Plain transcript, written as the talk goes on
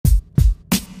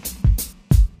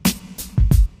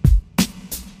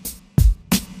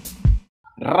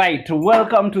Right,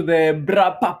 welcome to the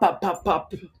Brapapap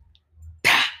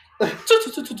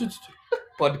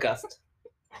podcast.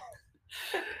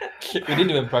 We didn't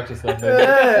even practice that.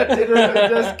 it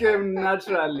just came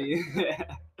naturally.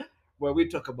 Where we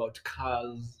talk about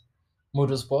cars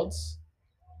Motorsports?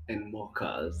 and more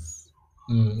cars.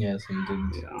 Yes,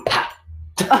 indeed. Yeah.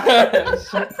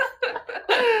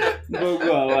 Go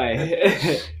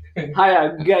away.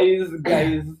 Hiya,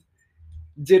 guys.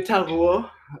 Jetago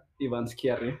Ivan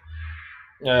Skiari.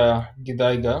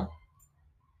 Gidaiga.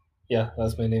 Yeah,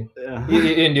 that's my name. Yeah.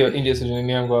 India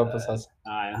sijuni yangu hapo sasa.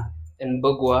 Yeah. And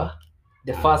Bogwa,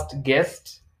 the first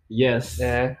guest. Yes.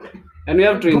 Uh, And we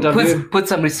have to interview. put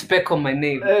some respect on my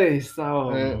name. Hey, so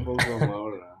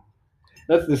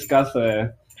let's discuss.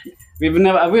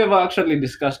 Have we ever actually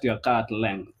discussed your car at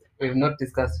length? We've not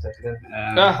discussed that.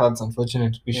 That's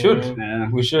unfortunate. We should. Yeah.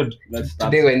 We should. Let's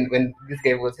start. Today, when this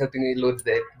guy was helping me load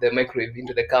the microwave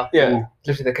into the car, Yeah.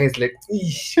 literally the guy is like,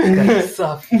 "Eesh, that's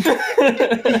tough."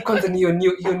 He calls a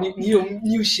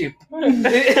new shape.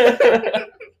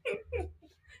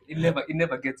 It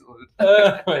never gets old.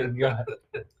 Oh my god.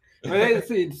 Well,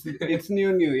 see, it's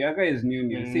new. Your car is new.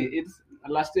 See, it's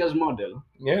last year's model.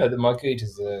 Yeah, the Mark 8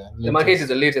 is The Mark 8 is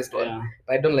the latest one, Yeah.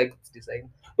 but I don't like its design.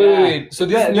 Wait. So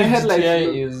this The new headlights GTI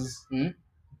look- is. Hmm?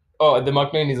 Oh, the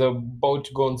Mark 9 is about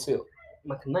to go on sale.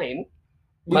 Mark 9?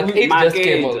 We- Mark we- 8 Mark just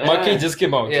came 8, out. Mark 8 just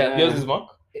came out. Yeah. Yours is Mark?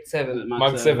 7.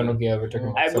 Mark 7. Okay, yeah, we're talking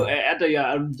about 7. Hata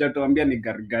ya hujatuambia ni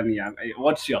gari gani ya.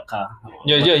 What's your car?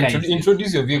 Yeah, What kind is it?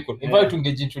 introduce your vehicle. In Yeah. fact,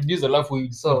 introduce alafu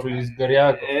So- introduce gari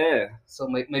yako. Yeah. So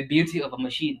my beauty of a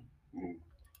machine. Mm.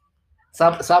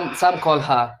 Some call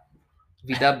her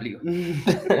VW,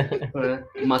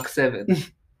 Mark 7,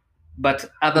 but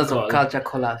others of God. culture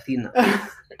call her Athena.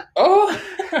 Oh!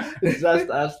 It's just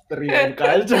us three in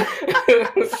culture.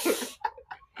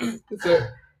 So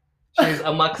she's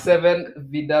a Mark 7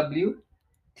 VW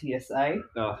TSI,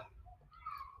 Oh.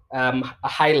 a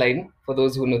Highline for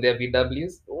those who know their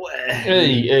VWs.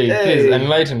 Hey, please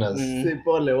enlighten us. Say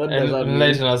Pole, what does that mean?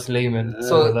 Enlighten us, layman.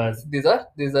 So that.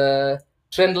 there's a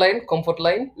trend line, comfort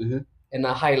line, Mhm. and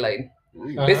a high line.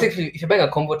 Uh-huh. Basically, if you're buying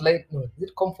a comfort line, no, is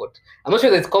it comfort? I'm not sure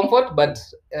that it's comfort, but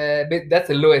that's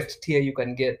the lowest tier you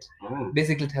can get. Oh.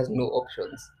 Basically, it has no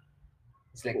options.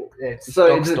 It's like it's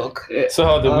So stock. So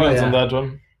how are the Oh, wheels yeah. on that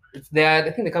one? It's there.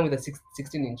 I think they come with a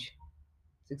 16 inch.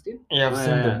 16? Yeah, I've Oh, seen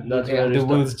yeah, them. that's Yeah, very The stock.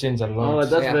 wheels change a Oh, lot.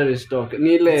 that's Yeah. very stock.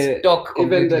 Nile, Stock even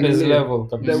the, completely. There's level.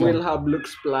 the kabisa. wheel hub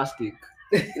looks plastic.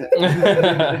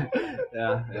 Yeah,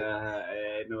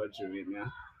 I know what you mean. Yeah.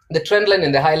 The trend line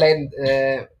and the high line.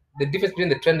 The difference between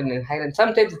the trend line and high line.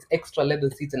 Sometimes it's extra leather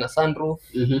seats and a sunroof.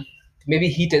 Mm-hmm. Maybe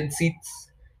heated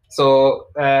seats. So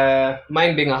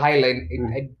mine being a high line,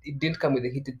 it didn't come with the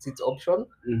heated seats option.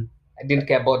 Mm. I didn't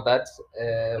care about that.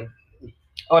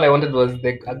 All I wanted was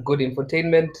like a good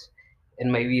infotainment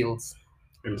and my wheels.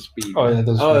 And speed. Oh, yeah,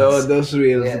 those Oh, wheels. those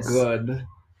wheels. Yes. God.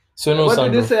 So no What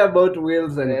did you sunroof. say about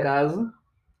wheels and Yeah. cars?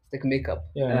 It's like makeup.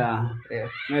 Yeah. Yeah.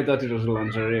 I thought it was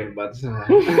lingerie, but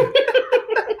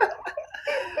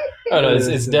Oh, no,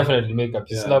 it's definitely makeup.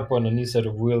 You Yeah. slap on a new set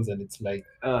of wheels and it's like,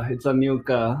 it's a new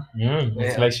car. it's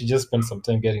Yeah. like she just spent some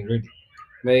time getting ready.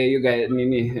 But you guys,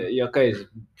 your car is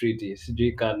pretty.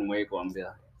 Sijui car nimewahi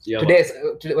kuambia. Today,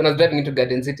 when I was driving into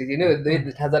Garden City,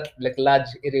 it has that like large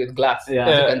area with glass. Yeah,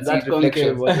 so you can see that concave,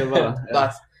 reflections. whatever. Yeah.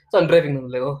 Bus. So I'm driving, I'm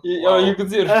like, oh. You can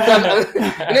see it.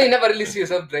 You never really see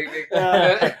yourself driving.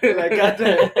 Like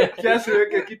hata kiasi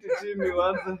weke kitu chini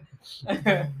kwanza.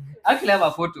 Actually, I have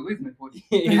a photo. Where's my photo?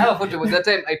 I have a photo. But that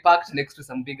time I parked next to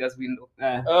some big ass window.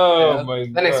 Yeah. Oh my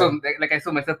god. Then I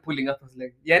saw myself pulling up. I was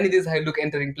like, yeah, this is how I look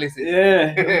entering places.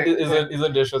 Yeah.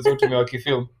 Isn't there shows to me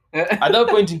wakifilm? At that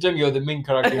point in time, you're the main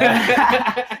character.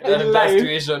 That life.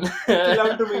 situation.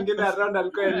 Kila mtu mwingine around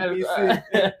alikuwa NPC.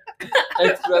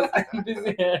 Extras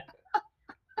busy.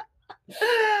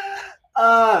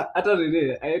 Hata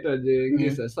nini aitwa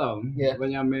Ngisa Sam Yeah.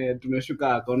 venye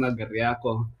tumeshuka akaona gari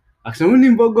yako akasema ni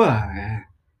Mbogwa.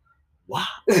 Wow.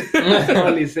 That's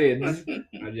all he said.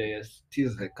 Najua, yes,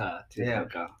 tis the car. Yeah. The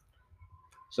car.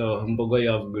 So Mbogwa,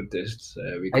 you have good tastes.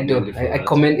 We I do. commend you for I that.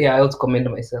 commend. Yeah, I also commend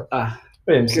myself.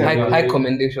 High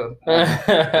commendation.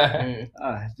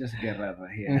 Just get over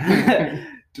here.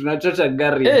 Tunachocha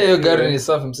gari. Hey, your gari is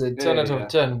safi msee. 10 out Yeah. of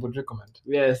 10 would recommend.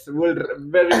 Yes, we'll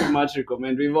very much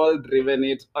recommend. We've all driven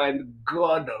it, and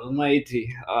God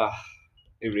Almighty,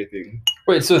 everything.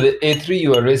 Wait, so the A3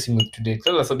 you are racing with today,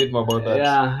 tell us a bit more about that.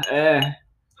 Yeah.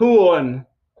 Who won?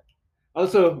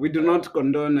 Also, we do not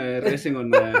condone racing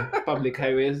on public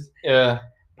highways. Yeah.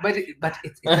 But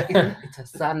it's a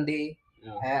Sunday.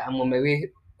 Yeah. I'm on my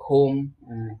way home.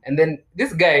 And then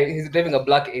this guy, he's driving a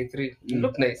black A3. It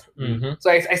looked nice. Mhm. So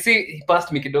I see he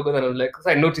passed me kidogo, and I was like, so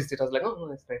I noticed it. I was like, oh,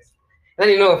 that's nice. And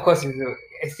then of course,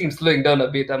 I see him slowing down a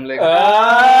bit. I'm like, I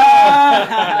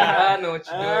know what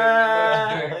you're doing.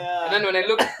 Yeah. And then when I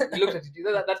looked at it, you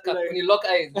know that car, when you lock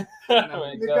eyes. Oh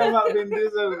my Ni God. kama Vin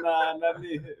Diesel na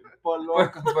nani Paul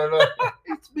Walker.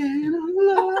 It's been a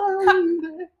long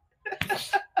day.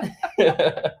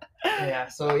 Yeah,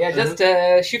 so just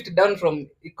shifted down from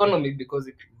economy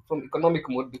from economic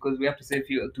mode because we have to save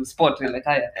fuel to sport like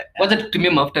haya. Wacha tutumie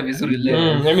mafuta vizuri leo.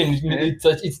 I mean,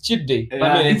 it's cheat day. Yeah. I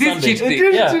mean, It it's is Sunday. cheat day. It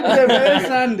is Yeah. Tuesday, very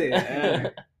Sunday.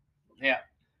 Yeah.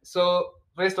 So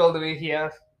raced all the way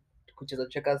here kucheza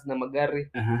checkers na magari.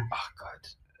 Oh God.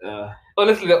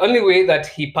 Honestly, the only way that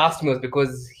he passed me was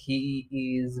because he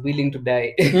is willing to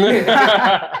die.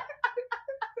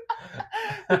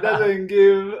 It doesn't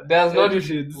give. Does not any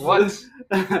shits. what?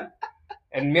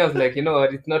 And me, I was like, you know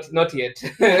what? It's not yet.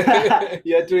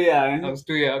 You're too I young. was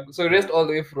too young. So we raced all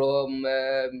the way from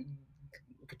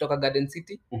Kitoka Garden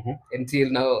City until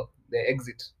now the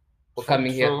exit for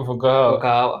coming here. For kahawa.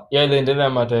 Kahawa. Yeah, iliendelea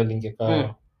mata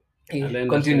ilingekaa. He Alienda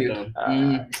continued.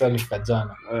 straight Sasa nifika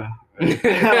jana.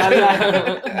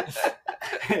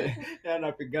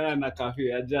 Anapigana na kafyu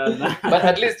ya jana. But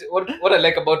at least what I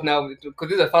like about now, because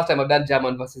this is the first time I've done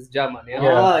German versus German. Yeah.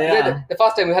 Oh, yeah. The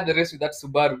first time we had the race with that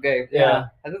Subaru guy. Yeah.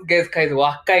 And this guy's guys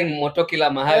wakain moto kila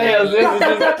mahali.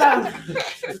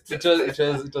 It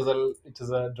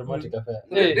was a dramatic affair.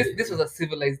 This was a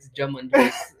civilized German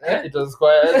race. It was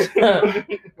quiet.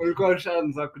 Ulikuwa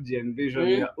ushaanza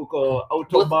kujienvision uko Both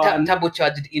autobahn.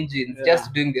 turbocharged engines, Yeah.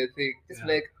 just doing their thing. It's Yeah.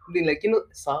 like being like,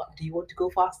 sir, do you want to go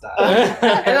faster?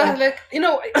 And I was like,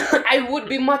 I would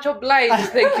be much obliged.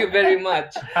 Thank you very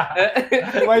much.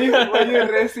 Were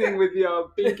you racing with your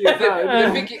pinky the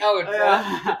out? pinky out,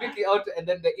 Yeah. the pinky out, and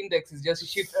then the index is just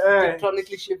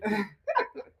electronically shifted.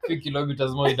 Few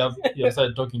kilometers more, you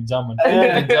started talking German.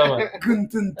 Yeah. German.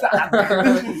 Guten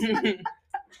Tag.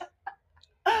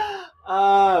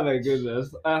 Ah, my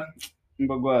goodness.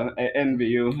 Mbogwa, I envy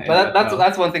you. But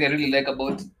that's one thing I really like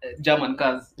about German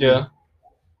cars. Yeah.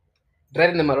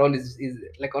 Driving them around is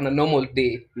like on a normal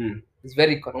day. Mm. It's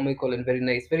very economical and very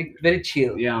nice, very very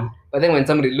chill. Yeah. But then when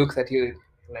somebody looks at you,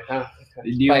 like, Do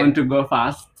you want to go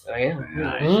fast? Yeah.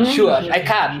 Mm. Sure, I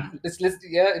can. Let's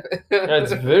yeah. Yeah,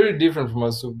 it's very different from a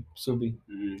Subi.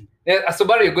 Yeah, a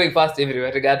Subaru, you're going fast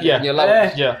everywhere, regardless. Yeah. In your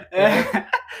life. Yeah.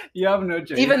 You have no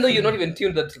choice. Even though you're not even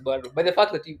tuned that Subaru, by the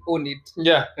fact that you own it.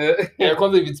 Yeah. I can't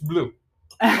believe it's blue.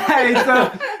 It's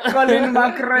Colin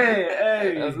McRae.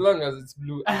 Hey. As long as it's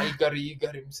blue. Igari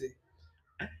mse.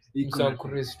 Mse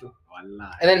Kristo.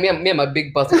 Wallahi. And then me, I'm a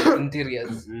big person of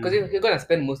interiors. Because you're going to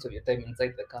spend most of your time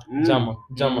inside the car.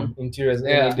 German interiors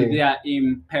Yeah. any day. They are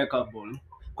impeccable.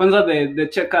 Kwanza the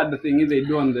checkered thingy they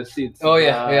do on the seats. Oh,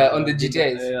 yeah, on the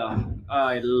GTIs. Yeah.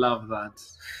 I love that.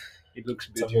 It looks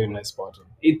It's a beautiful. very nice pattern.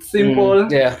 It's simple.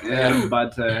 Yeah.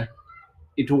 But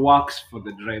it works for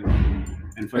the driver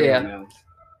and for everyone else.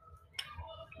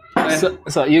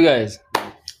 So you guys,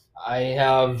 I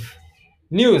have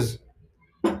news.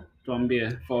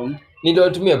 Tuambie form.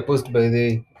 Nitawatumia post by the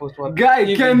way. Post what?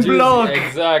 Guy, Ken Juice. Block.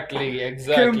 Exactly.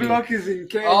 Ken Block is in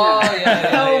Kenya. Oh, yeah.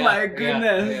 Oh yeah, my yeah,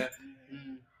 goodness.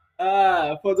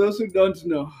 yeah. For those who don't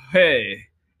know, hey,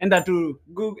 and that to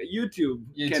Google YouTube,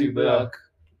 Ken YouTube, Block.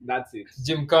 That's it.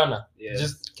 Gymkhana. Yes.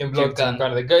 Just Ken Block Gymkhana.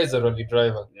 Gymkhana. The guy is a rally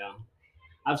driver. Yeah.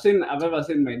 I've ever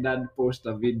seen my dad post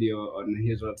a video on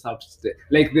his WhatsApp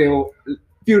like the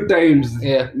few times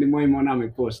Yeah. nimeona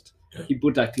amepost. He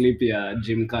put a clip ya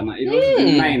Gymkhana. It was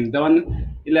 9. The one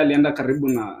ile alienda karibu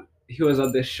na he was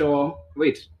at the show.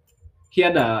 Wait. He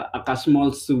had a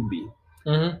small Subi.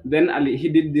 Mm-hmm. Then he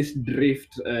did this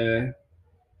drift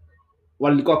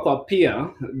walikuwa kwa pier,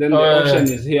 then the option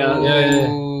is here.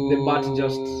 The butt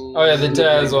just Oh yeah, the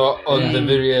tires were on the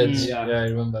very edge. Yeah. Yeah, I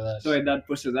remember that. So when dad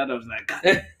posted that, I was like,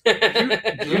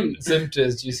 Same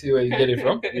test. You see where you get it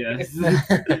from? yes.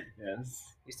 Yes.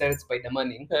 You started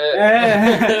Spider-Maning.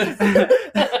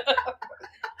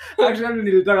 Actually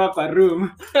nilitoka kwa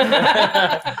room.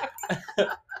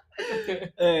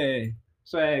 Hey.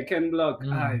 So Ken Block.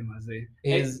 Ay, mazee.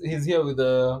 He's here with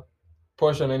the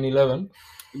Porsche 911.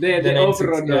 The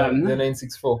off-road one. The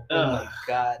 964. Oh my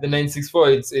god. The 964.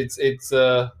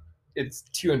 It's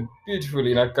tuned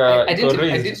beautifully like I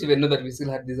didn't even know that we still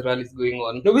had these rallies going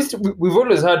on. No, we've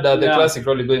always had the Yeah. classic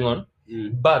rally going on,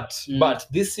 but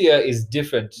this year is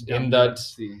different in that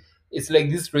it's like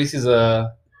these races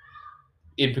are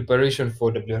in preparation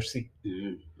for WRC,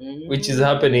 which is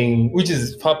happening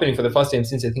for the first time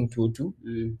since I think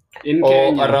 2002 in or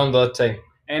Kenya. around that time.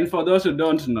 And for those who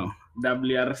don't know,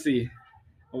 WRC,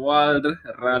 World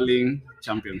Rallying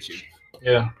Championship.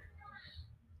 Yeah.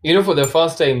 You know, for the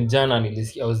first time, Jana,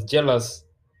 I was jealous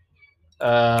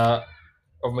of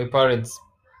my parents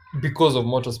because of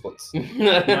motorsports.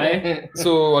 Why?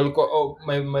 So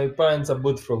my parents are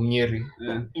both from Nyeri.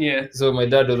 Yeah. Yeah. So my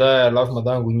dad I love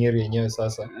madangu Nyeri yenyewe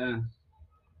sasa. Yeah.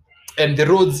 And the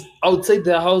roads outside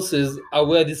their houses are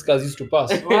where these cars used to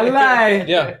pass. Walai.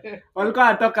 Yeah. Walikuwa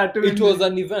watoka tu. It was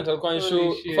an event. I'll go and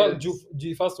show. Holy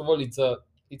shit. First of all, it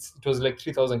was like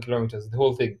 3,000 kilometers, the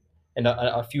whole thing, and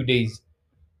a few days.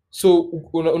 So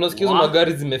unasikia hizo Wow.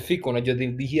 magari zimefika, unajua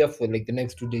they'll be here for like the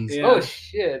next 2 days. Yeah. Oh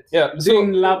shit. Yeah. So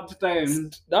Doing lap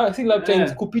times. I think lap times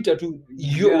Yeah. kupita tu.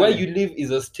 Yeah. Where you live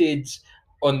is a stage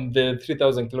on the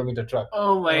 3,000 kilometer track.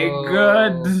 Oh my Oh.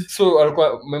 god. So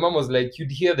my mom was like,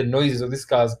 you'd hear the noises of these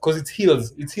cars because it's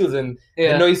hills, and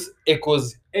Yeah. the noise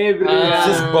echoes. Everywhere. It's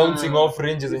just Ah. bouncing off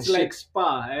ranges and It's shit. like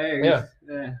Spa. Eh? Yeah.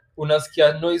 Yeah.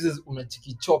 Unasikia noises,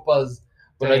 unachiki choppers,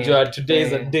 unajua today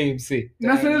is a day msee.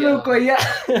 Na sasa uko ya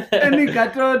ni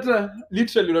katoto.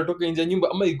 Literally unatoka nje ya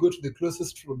nyumba ama you go to the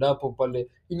closest road hapo pale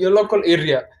in your local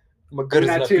area, magari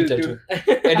Una chill zinapita tu.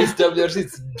 tu. And it's WRC,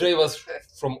 it's drivers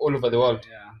from all over the world.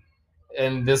 Yeah.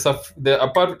 And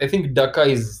I think Dakar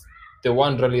is the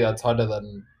one rally that's harder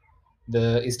than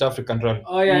the East African rally.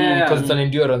 Oh yeah. Because it's an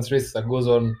endurance race that goes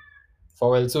on for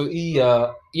a while. So hii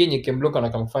yenye Kembloka na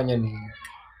kamfanya ni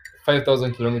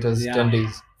 5,000 kilometers, Yeah. 10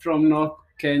 days. From North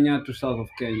Kenya to south of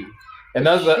Kenya. And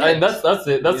that's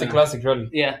a Yeah. classic rally.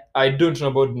 Yeah. I don't know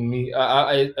about me.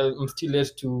 I'm still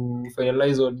yet to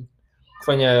finalize on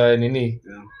kufanya nini.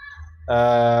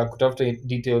 Yeah. Kutafuta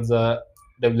details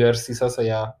WRC sasa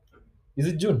ya. Is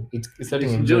it June? It's starting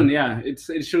It's in June, yeah.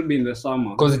 It should be in the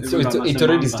summer. Because it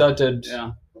already started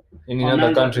Yeah. in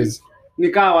other countries.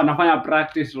 Nikaa wanafanya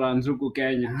practice runs huku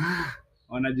Kenya.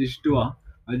 Wanajishtua.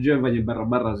 Wajue venye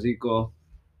barabara ziko.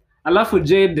 Alafu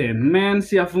Jaden, man,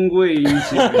 si afungue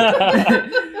nchi.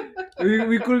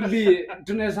 we could be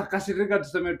tunaweza kasirika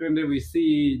tuseme twende we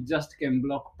see just can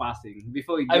block passing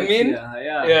before he gets here.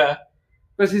 Yeah.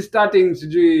 Because he's starting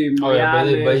sijui Oh yeah,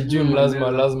 Moyale, by June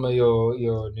Moyale. lazima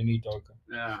yo nini toka.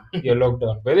 Yeah. Your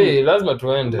lockdown. But hey, lazima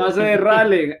tuende. Mazee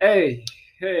rallying.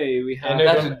 Hey, we have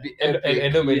That would be epic. I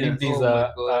know many Yes. things Oh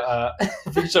my are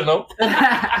fictional.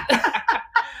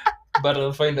 But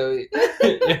I'll find a way.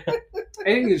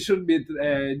 I think it should be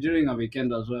during a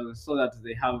weekend as well, so that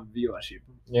they have viewership,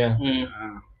 Yeah.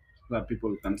 so that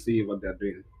people can see what they're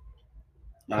doing.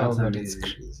 Oh, but it's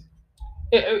crazy.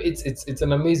 Yeah, it's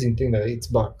an amazing thing that it's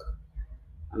back.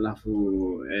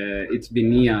 Alafu, it's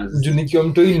been years. Juu nikiwa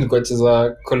mtoi nilikuwa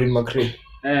cheza Colin McRae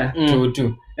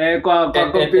 202. Kwa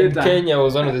And computer. Kenya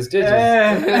was one of the stages.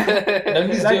 Na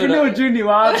mimi Lakini sijaona- ujui ni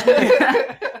wapi.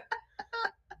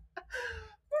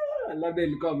 Labda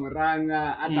ilikuwa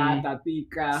Murang'a, hata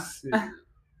Thika.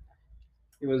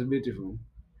 It was beautiful.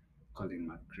 Colin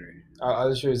McRae.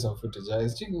 I'll show you some footage.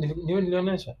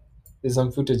 Nilionyesha. There's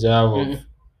some footage I have of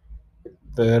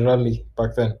the rally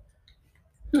back then.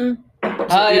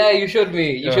 Yeah, you showed me.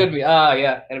 You Yeah. showed me.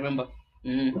 Yeah, I remember.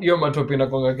 Hiyo matopi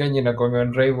inakwanga Kenya inakwanga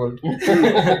unrivaled.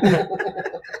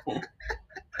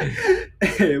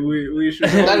 we should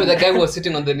The guy was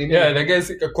sitting on the nini. Yeah, the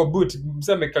guy kwa boot,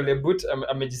 msa amekalia boot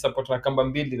amejisupport na kamba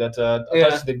mbili that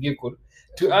attach the vehicle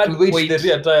to add weight to the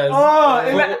rear tires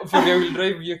for the wheel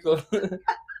drive vehicle.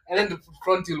 And then the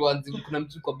front wheel ones, kuna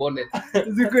mtu kwa bonnet.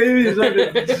 ziko hivi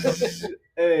zote.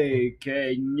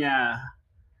 Kenya.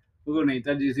 Huko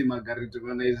unahitaji hizi magari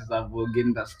tunaona hizi za Vogue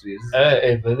Industries.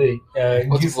 But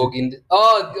What's Vogue in the-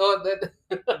 Oh, that.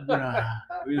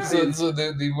 We've seen, so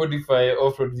they modify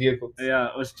off-road vehicles.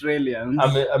 yeah, Australians.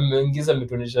 Ameingiza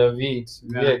ametuonyesha V8,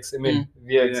 Yeah. VX, I mean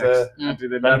VX, Ati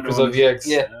the Land dad Cruiser wants- VX.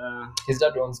 Yeah. His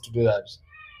dad wants to do that.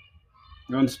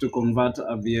 wants to convert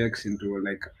a VX into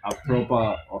like a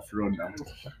proper off-roader.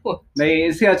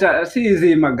 Like si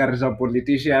hizi magari za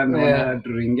politician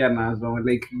wanaturingia nazo,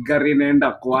 like gari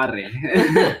inaenda Kware.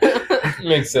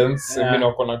 Makes sense. Yeah. Mimi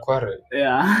nako na Kware.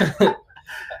 Yeah.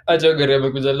 Acha gari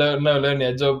amekuja leo ni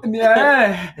a job.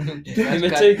 Yeah.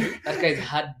 That guy is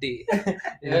hard day.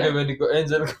 Ndio niko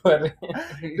Angel Kware.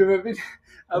 Tumepita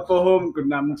hapo home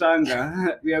kuna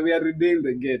mchanga. We are redoing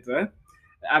the gate.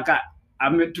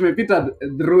 Tumepita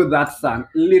through that sun.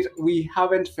 We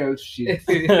haven't felt shit.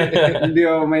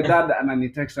 Ndio my dad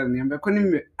ananitext ananiambia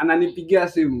kwani ananipigia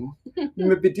simu.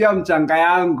 Nimepitia mchanga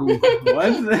yangu.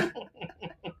 What?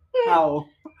 How?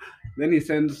 Then he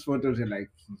sends photos and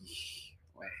like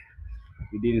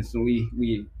we didn't so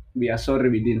we are sorry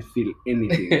we didn't feel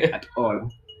anything at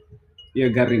all. Hiyo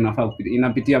gari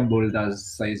inapitia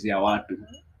boulders size ya watu.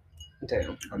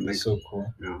 Damn. I'm like, So cool.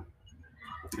 yeah.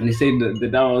 And he said the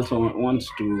dad also wants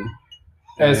to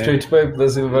Straight pipe, the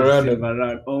Silverado.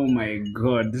 Silverado. Oh my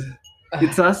god.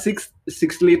 It's a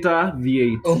 6-liter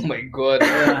V8. Oh my god.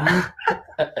 Yeah.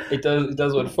 It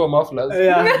has what, 4 mufflers?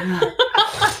 Yeah.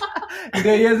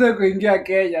 Ndio iweze kuingia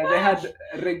Kenya. They had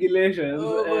regulations.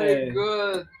 Oh my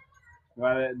god.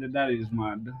 Well, that is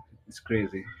mad. It's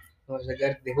crazy. Oh my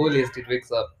god, the whole estate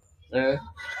wakes up.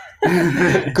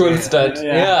 Cool start.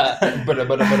 Yeah. But.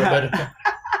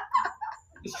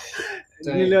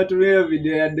 Niliwatumia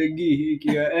video ya Degi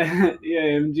ikiwa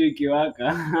hiyo MG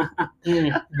ikiwaka.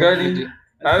 Girl,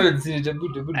 I haven't seen it.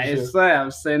 Good I show. saw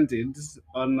I've sent it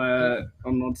on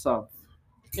WhatsApp.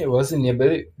 It wasn't here,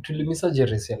 but tulimiss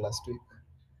race last week.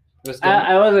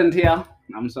 I wasn't here.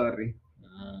 I'm sorry.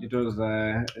 It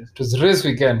was race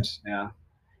weekend. yeah.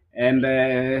 And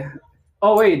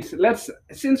oh wait,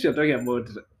 since you're talking about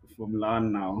Formula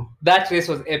 1 now. That race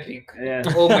was epic. Yeah.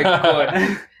 Oh my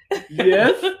god.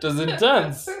 Yes. It was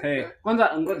intense. Hey, kwanza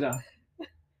ngoja.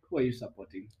 Who are you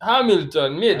supporting?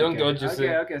 Hamilton. Me, I don't get what you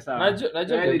say. Okay, sawa. Najua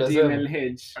Wewe ni ndio Team nasema.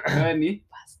 LH. Wewe ni?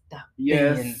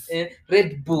 Yes.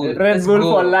 Red Bull. Red Let's Bull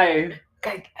go. for life.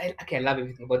 I love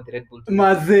everything about the Red Bull.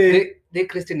 Maze. They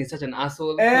Christian is such an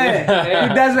asshole.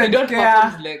 He doesn't He don't care.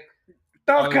 perform like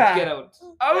get Toka. out.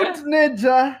 Out,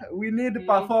 Ninja. We need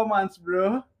performance,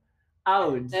 bro.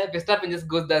 Out. Verstappen just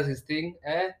goes does his thing.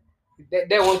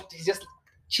 They want he just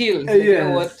chills. Yes. You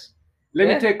know what? Let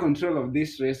me take control of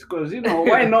this race because,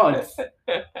 why not?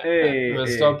 Hey.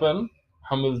 Verstappen,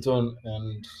 Hamilton,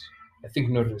 and I think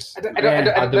Norris. I don't,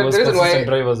 Are the the most reason why consistent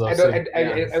drivers I I've don't,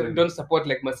 seen. I don't support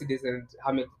like Mercedes and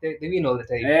Hamilton. They win all the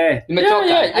time. Hey. Nimechoka.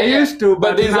 Yeah. I used to,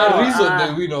 But there's now, a reason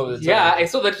they win all the time. Yeah, I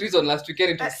saw that reason last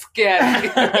weekend. It was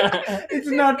scary. It's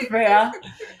not fair.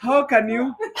 How can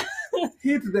you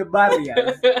hit the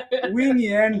barriers? Wing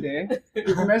iende,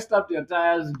 you've messed up your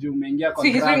tires, juu umeingia kwa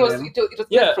See, his wing was gravel. it was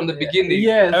Yeah. from the beginning.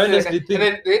 Yes. I honestly And think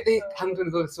then they Hamilton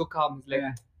is always so calm. He's like,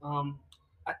 Yeah.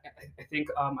 I think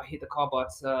I hit the car, but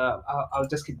I'll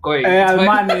just keep going. I'll It's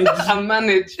fine. manage. I'll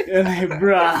manage. Like,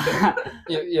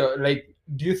 bruh. like,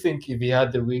 do you think if he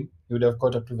had the wing, he would have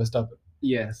caught up to Verstappen?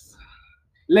 Yes.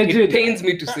 It Legit. pains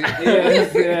me to say.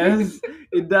 Yes,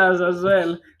 it does as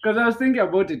well. Because I was thinking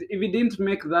about it. If he didn't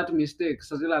make that mistake,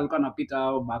 Sazila alikuwa anapita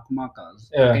au back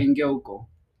markers. Yeah. Akaingia huko.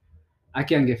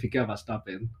 Aki angefikia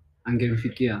Verstappen.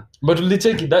 Angemfikia. But will they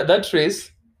check it? That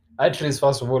race,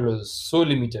 first of all, was so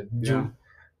limited. Yeah.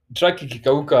 Track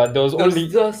ikikauka, there was only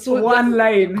One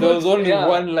line. there was only Yeah.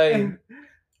 one line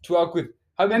to work with.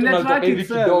 Hamilton the alitoka track hivi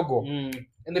itself. kidogo.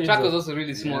 And the track was also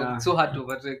really small. Yeah. It's so hard to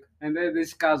overtake. And then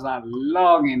these cars are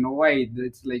long and wide.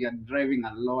 It's like you're driving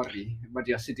a lorry, but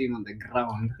you're sitting on the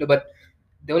ground. No, but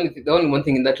the only one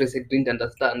thing in that race I didn't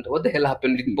understand, what the hell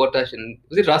happened with Bottas and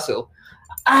was it Russell?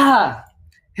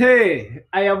 Hey,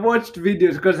 I have watched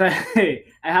videos because I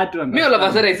had to understand. Me all of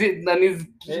a sudden I see then his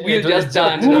Yeah, wheel it just was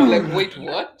turned. just- I was like, wait,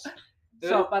 what?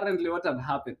 So apparently what had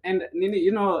happened, and Nini,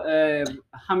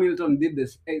 Hamilton did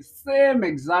this same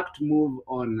exact move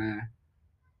on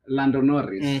Lando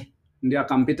Norris. Ndio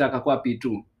akampita akakuwa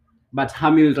P2, but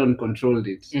Hamilton controlled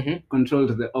it,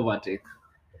 controlled the overtake.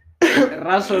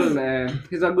 Russell,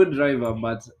 he's a good driver,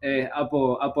 but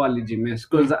hapo alijimes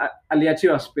because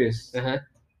aliachiwa space.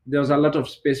 There was a lot of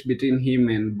space between him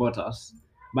and Bottas,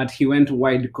 but he went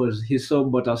wide because he saw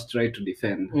Bottas try to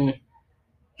defend.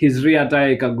 His rear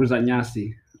tire ikaguza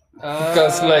nyasi.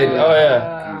 Car slide. Oh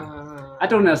yeah.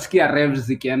 Hata unasikia revs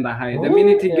zikienda high. The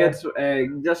minute he gets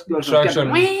just close to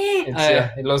Traction.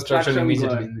 He lost traction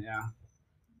immediately. going, yeah.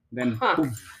 Then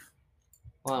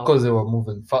Wow. Because they were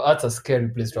moving. That's a scary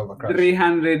place to have a crash.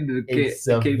 300 It's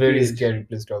a very scary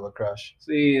place to have a crash.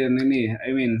 See, I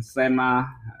mean, Senna,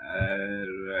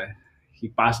 he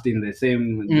passed in the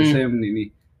same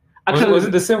Nini. Actually, Was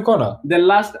it the same corner?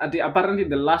 Apparently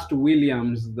the last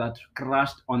Williams that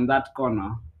crashed on that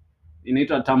corner,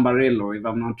 inaitwa Tamburello, if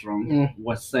I'm not wrong,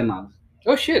 was Senna's.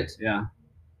 Oh shit. Yeah.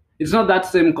 It's not that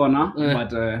same corner,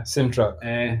 but Same track.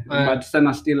 but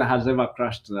Senna still has ever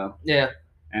crashed there. Yeah.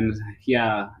 And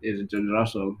here is George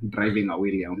Russell driving a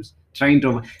Williams, trying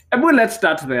to. But let's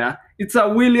start there. It's a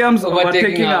Williams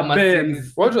overtaking a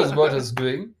Benz. What was Bottas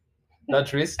doing?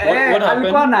 That race? What Alikuwa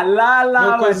happened?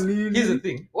 analala No, 'cause nini. here's the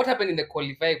thing. What happened in the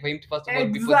qualifying for him to first of all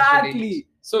be position 8? Exactly.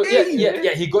 So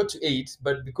yeah, he got to 8,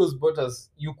 but because Bottas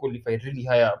you qualified really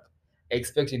high up, I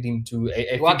expected him to.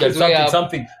 I Work figured his way up.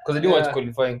 something because I didn't want Yeah.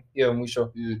 qualifying. Yeah, mwisho.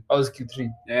 I was Q3.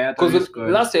 Yeah, Because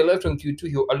last I left on Q2,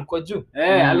 he alikuwa juu.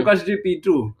 alikuwa sijui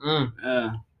P2.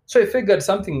 So I figured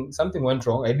something went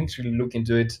wrong. I didn't really look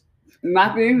into it,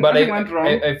 Nothing but went wrong.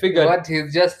 I figured. What he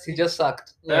just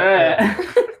sucked.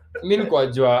 Mi nilikuwa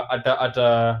jua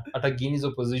ata gain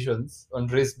hizo positions on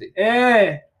race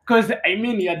day. Because I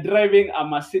mean, you're driving a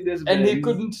Mercedes, and they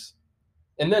couldn't.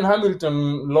 And then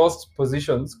Hamilton lost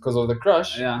positions because of the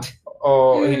crash. Yeah.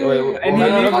 And he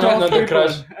not the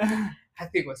crash. I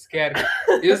think it was scary.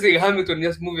 You see Hamilton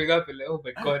just moving up and like, oh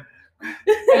my god.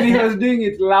 And he was doing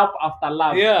it lap after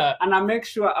lap. Yeah. And I make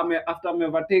sure after I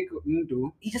overtake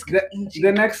mtu, He just kept inching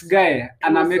the next guy,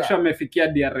 and I make closer. sure amefikia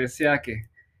DRS yake.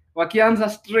 Wakianza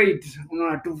straight,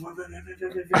 unaona tu.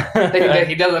 Then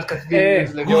he doesn't continue.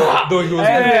 He's like, Though he was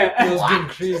Eh. doing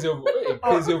crazy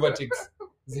overtakes.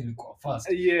 Zilikuwa fast.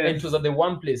 And Yes. it was at the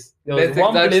one place. There was That's one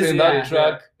exactly place in yeah, that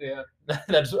track Yeah.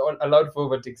 that allowed for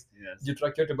overtakes. Yes. You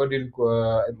track yote bado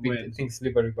ilikuwa I think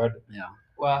slippery bado. Yeah.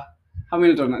 Wow.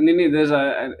 Hamilton, Nini, there's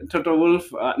a Toto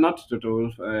Wolff, not Toto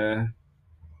Wolff,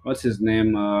 what's his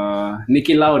name?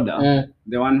 Nicky Lauda,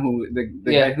 the one who, the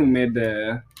guy who made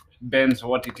the Benz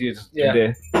what it is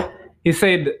today. He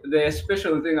said the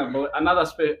special thing about,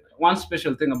 one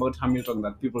special thing about Hamilton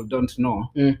that people don't know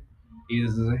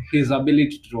is his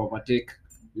ability to overtake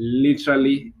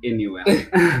literally anywhere.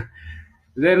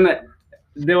 Then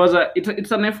there was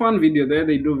it's an F1 video there,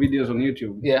 they do videos on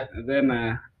YouTube. Yeah.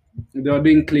 Then they were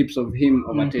doing clips of him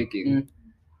overtaking.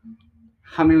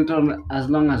 Hamilton, as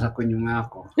long as ako nyuma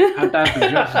yako, hata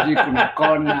kujua sijui kuna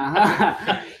kona,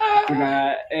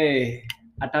 kuna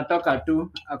atatoka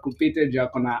tu akupite juu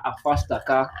ako na a faster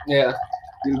car. Yeah.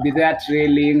 He'll be there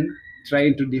trailing,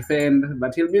 trying to defend,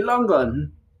 but he'll be long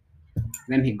gone.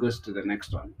 Then he goes to the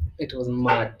next one. It was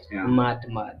mad. Yeah. Mad.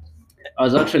 I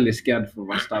was actually scared for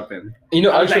Verstappen. You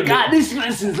know, I was actually, like, this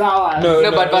race is ours.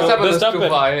 No, but Verstappen was too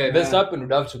far ahead. Verstappen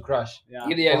would have to crash. Yeah. Yeah, For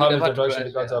he would have Hamilton had to to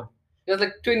actually crash, catch up. He was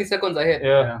like 20 seconds ahead.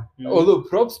 Yeah. Although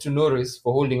props to Norris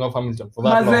for holding off Hamilton for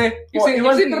that long. Maze, it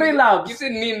was 3 laps. You've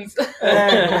seen memes.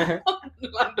 Eh.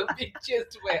 Lando being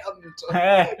chased by Hamilton.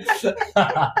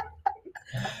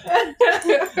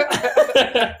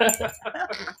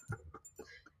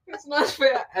 It's not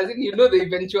fair. As in, you know the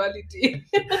eventuality.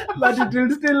 But it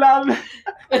will still have.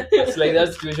 It's like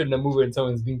that situation in a movie when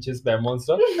someone's being chased by a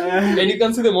monster. And you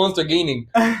can see the monster gaining.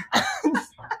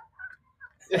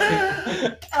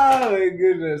 Oh my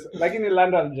goodness. Lakini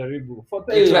Lando alijaribu.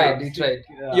 He tried.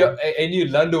 Yeah, I knew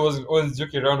Lando was always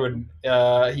joking around when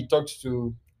he talked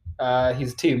to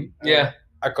his team. Yeah.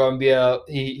 Akambia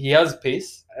he has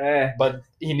pace, Eh. but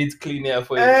he needs clean air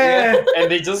for it. Eh. And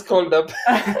they just called up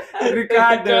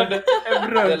Ricardo. They're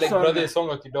Everyone like, saw brother, that.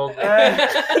 songa kidogo.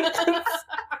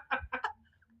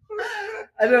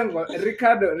 I don't know.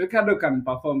 Ricardo can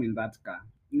perform in that car.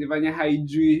 Nifanye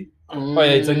haijui. Oh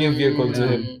yeah, it's a new vehicle to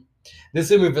him. The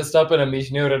same with Verstappen and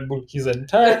Mishneo Red Bull his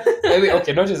entire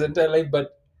okay, not his entire life,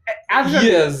 but Actually,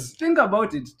 years. think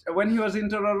about it. When he was in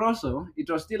Toro Rosso, it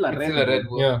was still a Red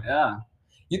Bull. Yeah. Yeah.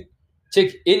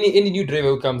 Check any new driver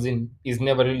who comes in is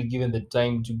never really given the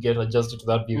time to get adjusted to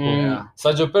that vehicle. Yeah.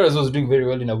 Sergio Perez was doing very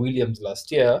well in a Williams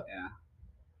last year. Yeah.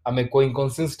 Amekuwa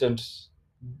inconsistent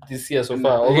this year so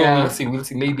far. Although we'll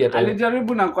see maybe at all.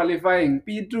 Alijaribu na qualifying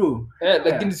P2.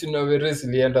 Lakini si know where race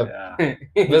will end up. Yeah.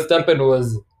 Verstappen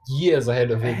was years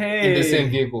ahead of him in the Hey. same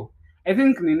vehicle. I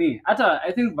think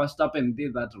Verstappen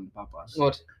did that on purpose.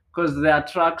 What? Because there are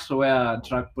tracks where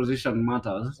track position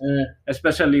matters,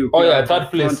 especially third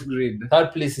place. front grid.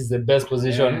 Third place is the best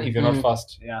position Yeah. if you're not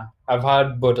fast. Yeah. I've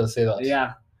heard Bottas say that.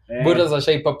 Yeah. Bottas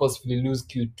actually purposefully lose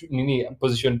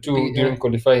position 2 Yeah. during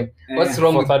qualifying. What's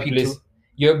wrong For with third P2? place.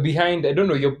 You're behind. I don't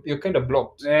know. You're kind of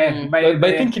blocked. But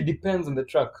I think it depends on the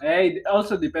track. It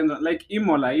also depends on, like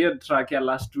Imola, your track here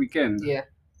last weekend. Yeah.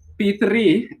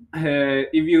 P3,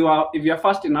 if you're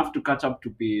fast enough to catch up to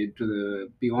the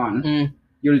P1,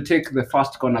 you'll take the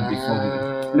first corner before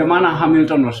him. No matter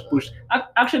Hamilton was pushed.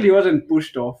 Actually, he wasn't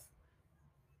pushed off.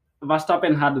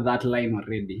 Verstappen had that line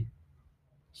already.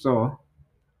 So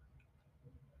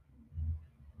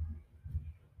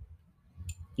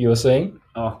You were saying?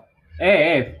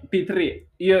 P3.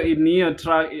 In your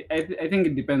track, I think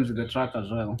it depends with the track as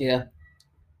well. Yeah.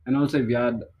 And also if you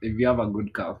have a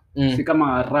good car. Si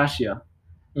kama Russia.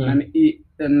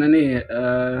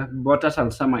 Bottas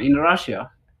alisema in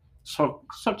Russia,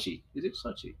 Sochi. Is it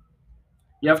Sochi?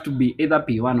 You have to be either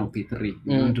P1 or P3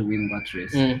 you want to win that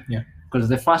race. Yeah. Because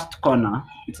the first corner,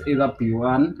 it's either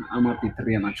P1 ama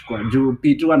P3 anachukua. Juu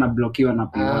P2 anablokiwa na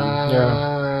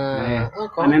P1.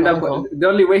 Okay. The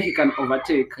only way he can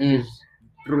overtake is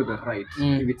through the right.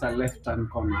 If it's a left-hand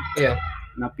corner. Yeah.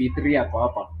 Na P3 ako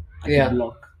hapa. Yeah.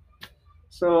 Block.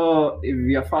 So if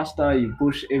you're faster, you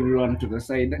push everyone to the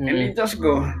side and you just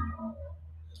go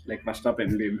like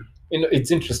Verstappen did. You know,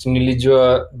 it's interesting.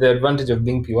 Nilijua the advantage of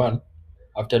being P1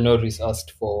 after Norris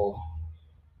asked for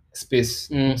space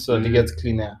so that he gets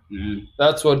clean air.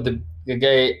 That's what the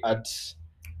guy at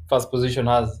first position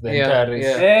has the entire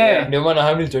race. Ndio maana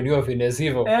Hamilton yuwa finesse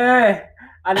hivyo.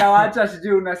 Anawacha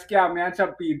sijui unasikia ameacha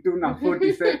P2 na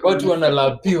 40 seconds. Watu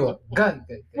wanalapiwa.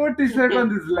 40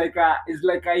 seconds is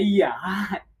like a year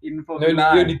in Formula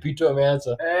No, hiyo ni P2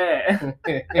 ameacha.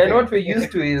 And what we're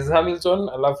used to is Hamilton,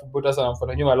 alafu Bottas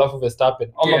anafuata nyuma, alafu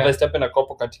Verstappen. Ama Verstappen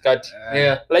akopo katikati.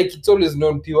 Like it's always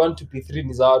known P1 to P3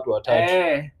 ni za watu watatu.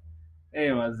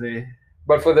 Wazee.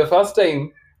 But for the first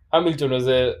time, Hamilton was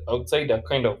an outsider,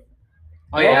 kind of.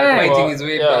 Fighting his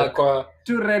way back.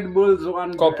 2 Red Bulls,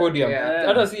 1 podium.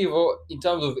 Hata si hivyo in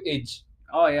terms of age.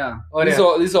 This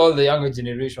is all the younger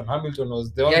generation. Hamilton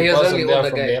was the only person there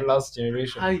from the last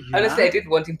generation. Honestly, I didn't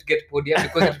want him to get podium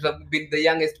because it would have been the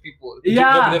youngest people.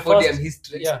 The podium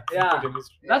history. Podium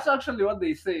history. That's actually what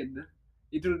they said.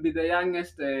 It will be the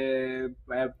youngest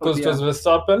because it was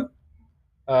Verstappen,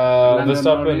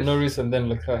 Norris, and then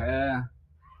Leclerc.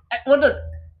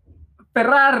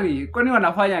 Ferrari, kwani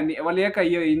wanafanya waliweka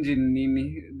hiyo engine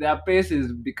nini? Their pace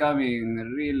is becoming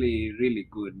really, really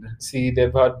good. See,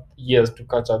 they've had years to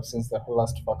catch up since the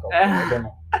last fuck up. I don't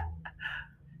know.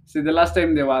 See, the last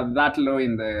time they were that low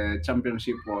in the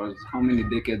championship was how many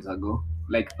decades ago?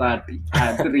 Like 30.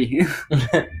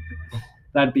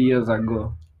 30 years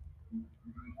ago.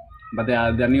 But they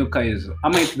are new guys.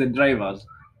 It's the drivers.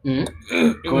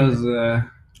 Because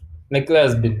Leclerc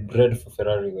has been bred for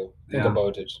Ferrari though. Think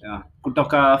about it.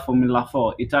 Kutoka Formula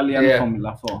 4, Italian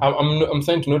Formula 4. I'm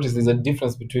starting to notice there's a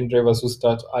difference between drivers who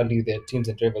start early with their teams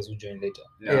and drivers who join later.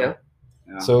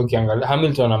 So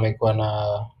Hamilton amekuwa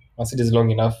na Mercedes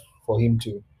long enough for him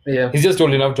to. He's just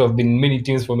old enough to have been in many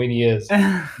teams for many years.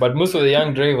 But most of the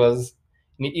young drivers,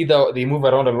 either they move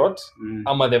around a lot,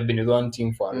 or they've been with one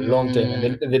team for a long time.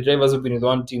 And the drivers who've been with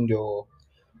one team, they're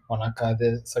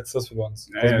the successful ones.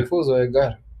 Because before they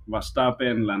were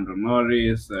Verstappen, Lando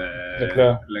Norris,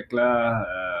 Leclerc,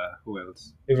 who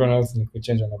else? Everyone else need to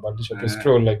change on about this. To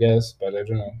Stroll, I guess, but I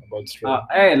don't know about Stroll.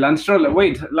 Lance Stroll.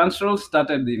 Wait, Lance Stroll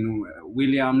started in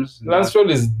Williams. Lance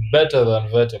Stroll is better than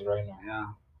Vettel right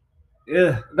now.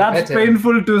 Yeah, that's better.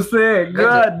 Painful to say.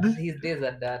 God, his days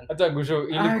are done. Hata gusho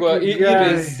ilikuwa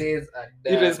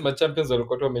race ma champions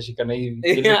walikuwa tu wameshikana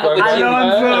hivi.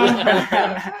 Alonso,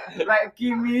 like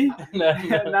Kimi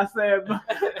na Seb.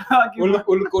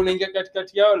 Ulikuwa unaingia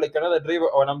katikati yao like another driver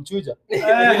wanamchuja.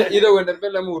 Either uende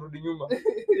mbele ama urudi nyuma.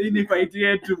 Hii ni fight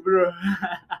yetu bro.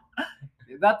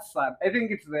 That's sad. I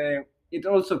think it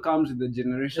also comes with the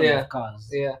generation of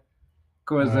cars.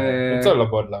 Because it's all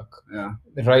about luck.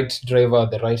 The right driver,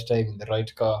 the right time, in the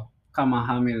right car. Kama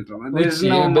Hamilton. There's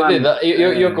no man.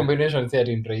 Your combination is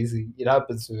in crazy. It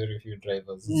happens to very few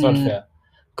drivers. It's not fair.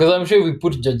 Because I'm sure we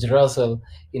put Judge Russell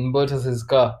in Bottas's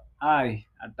car.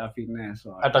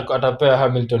 Atapea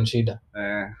Hamilton shida.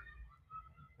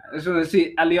 So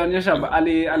see,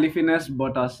 alifinesse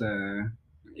Bottas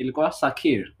ilikuwa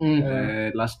Sakir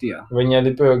last year. When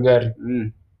alipewa gari.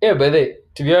 Yeah, but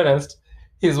to be honest,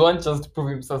 he's one chance to prove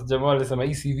himself. Jamal alisema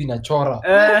hii CV na chora.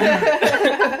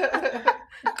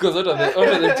 Because what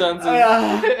are the chances?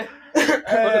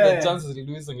 What are the chances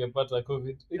Lewis angepata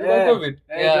COVID? COVID.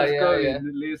 Yeah.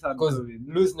 Because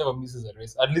Lewis never misses a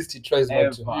race. At least he tries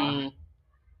not to.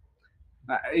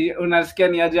 Unasikia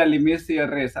ni aje alimiss your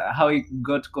race? How he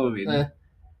got COVID?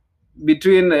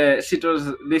 Between they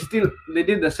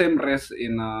did the same race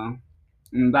in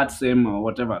that same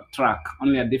whatever track,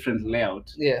 only a different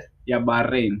layout.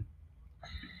 Bahrain.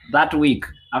 That week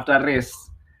after race,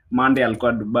 Monday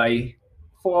alikuwa Dubai.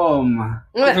 Form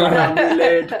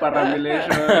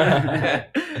paramulation.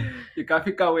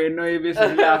 Ikafika weno hivi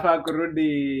sija afa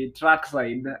kurudi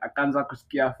trackside, akaanza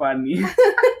kusikia funny.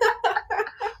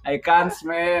 I can't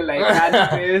smell, I can't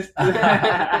taste.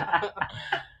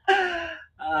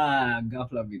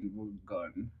 Ghafla been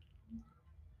gone.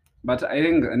 But I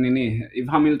think if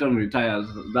Hamilton retires,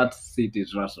 that seat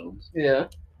is Russell's. Yeah.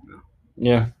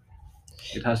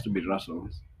 It has to be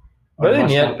Russell's. But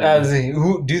then,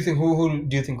 who do you think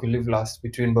will live last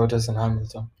between Bottas and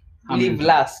Hamilton? Live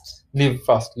last. Live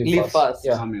fast.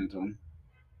 Yeah, Hamilton.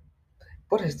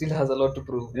 Bottas still has a lot to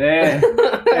prove. Yeah,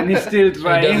 and he's still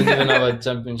trying. He doesn't even have a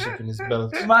championship in his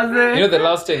belt. You know the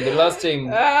last time.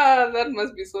 That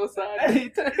must be so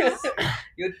sad.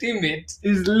 Your teammate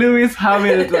is Lewis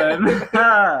Hamilton.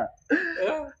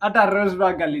 Hata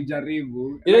Rosberg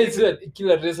alijaribu. You know, it's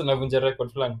kila race anavunja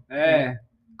record fulani.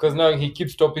 Because now he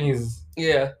keeps topping his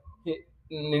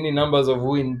numbers of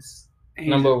wins.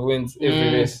 Number of wins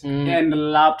every race. And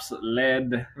laps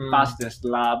led, fastest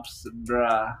laps,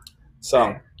 bruh.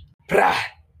 So,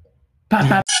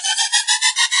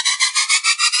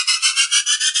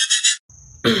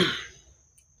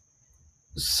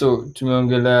 so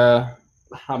tumeongelea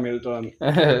Hamilton.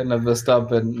 na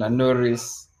Verstappen, na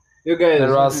Norris, You guys, na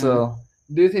Russell.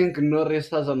 do you think Norris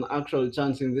has an actual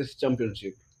chance in this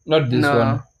championship? Not this No.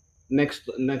 one.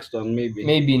 Next one, maybe.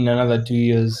 Maybe in another 2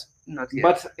 years. Not yet.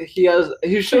 But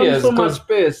he's shown Yes, so much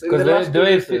pace in the Because last two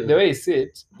races. the way I see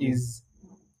it is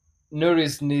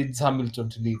Norris needs Hamilton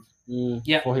to leave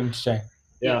Yeah. for him to shine.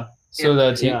 Yeah. So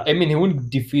that he won't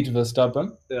defeat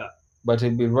Verstappen. Yeah. But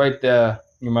he'll be right there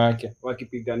nyuma yake.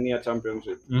 Wakipigania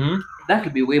championship. That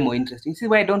would be way more interesting. See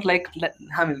why I don't like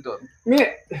Hamilton. Me,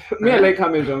 I like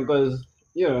Hamilton because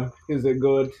he's a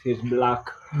goat. He's black.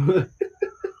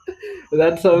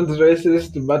 That sounds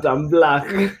racist, but I'm black.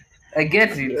 I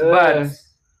get it, but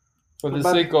For the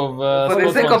sake of for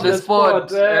the sake of the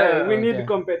sport, we need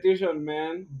competition,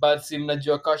 man. But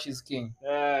Simnajua Cash is king.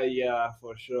 Yeah,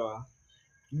 for sure.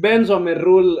 Benz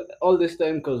rule all this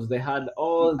time because they had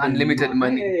all the Unlimited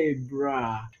money. Hey,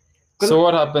 bruh. So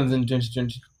what happens in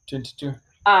 2022?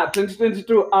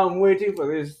 2022, I'm waiting for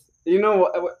this.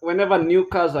 Whenever new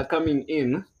cars are coming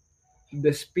in,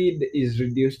 the speed is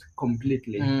reduced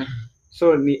completely.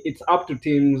 So it's up to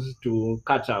teams to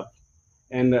catch up.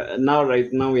 And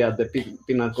right now we are at the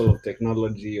pinnacle of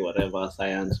technology, whatever,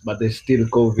 science, but there's still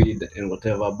COVID and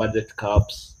whatever, budget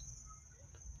caps.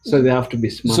 So they have to be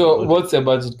smart. So what's the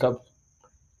budget cap?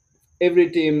 Every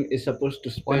team is supposed to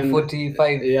spend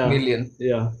 145 million.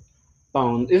 Yeah.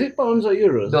 Pounds. Is it pounds or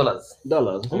euros? Dollars.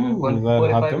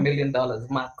 $145 million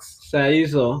max. Saa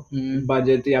hizo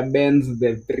budget ya Benz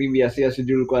the previous year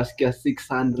sijui ulikuwa sikia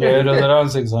 600. Yeah, it was around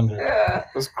 600.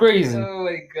 It was crazy. Oh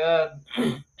my god.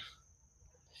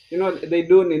 They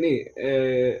do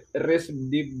race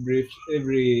deep briefs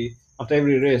after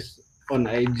every race on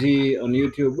IG, on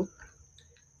YouTube.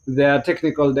 Their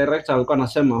technical director alikuwa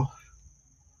anasema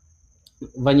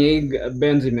vanye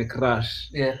Benz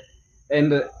imecrash. Yeah.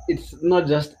 And it's not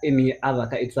just any other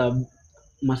car, it's a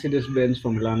Mercedes-Benz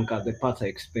Formula 1 car. The parts are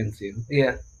expensive.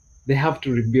 Yeah. They have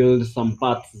to rebuild some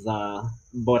parts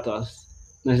Bottas.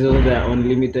 They are on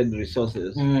limited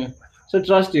resources. So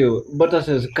trust you,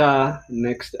 Bottas's car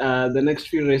the next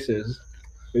few races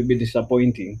will be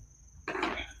disappointing.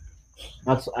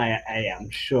 That's I am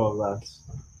sure of that.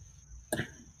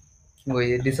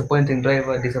 Well, disappointing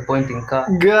driver, disappointing car.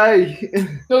 Guy.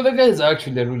 No, the guy is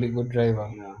actually a really good driver.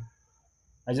 Yeah.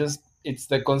 It's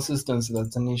the consistency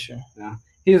that's an issue. Yeah.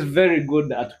 He's very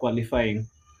good at qualifying.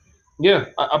 Yeah,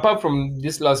 apart from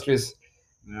this last race,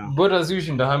 Bottas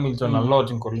using the Hamilton a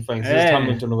lot in qualifying. Just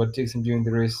Hamilton overtakes him during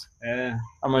the race. Yeah.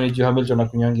 Ama nijua Hamilton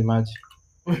akunywangi maji.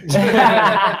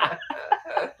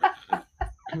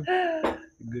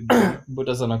 Good.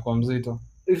 Bottas anakuwa mzito.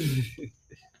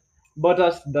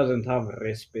 Bottas doesn't have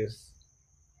race pace.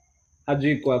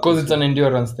 Because it's an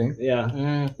endurance thing.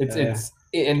 Yeah. It's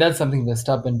and that's something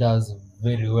Verstappen does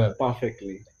very well.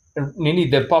 Perfectly.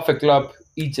 The perfect lap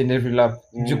each and every lap.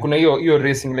 Kuna hiyo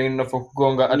racing line unafaa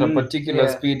kugonga at a particular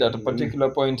speed at a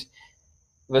particular point.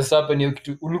 Verstappen hiyo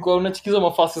kitu ulikuwa unachikiza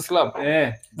ma fastest lap.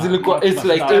 Zilikuwa it's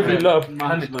like every lap.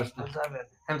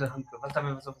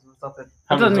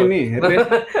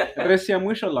 Hata race ya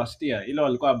mwisho last year ile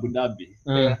walikuwa Abu Dhabi.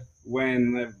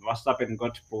 When Verstappen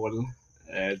got pole,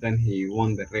 then he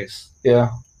won the race. Yeah.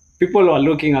 People were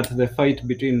looking at the fight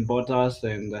between Bottas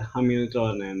and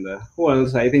Hamilton and who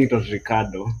else? I think it was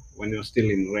Ricardo when he was still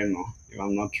in Renault, if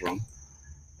I'm not wrong.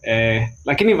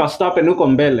 Lakini Verstappen huko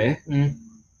mbele,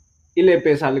 ile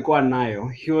pace alikuwa nayo.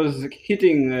 He was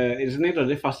hitting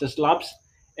the fastest laps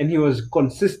and he was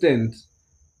consistent.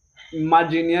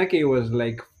 Margin yake was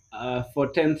like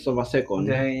 4/10 of a second.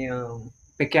 Damn.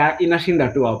 Pekea inashinda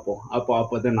tu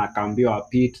hapo then akaambiwa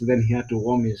pit, then he had to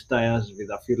warm his tires with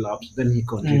a few laps, then he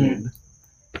continued.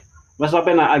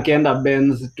 Verstappen akienda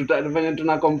Benz venye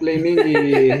tuna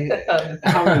complainingi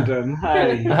Hamilton.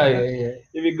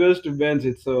 If he goes to Benz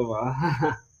it's over.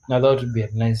 Now that would be a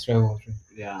nice rivalry.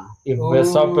 Yeah. If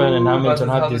Verstappen and Hamilton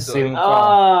had the same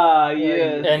car.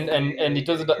 Yes. And it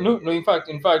was no in fact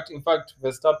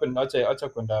Verstappen acha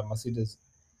kwenda Mercedes.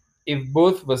 If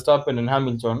both Verstappen and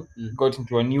Hamilton got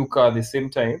into a new car at the same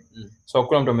time, so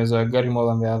hakuna mtu amezoea gari more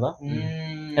than the other.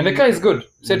 And the car is good.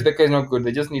 Said the car is not good.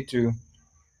 They just need to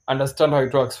understand how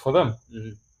it works for them.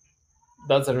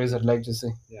 That's the race I'd like to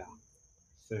see. Yeah.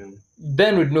 Same.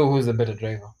 Then we'd know who's the better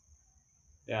driver.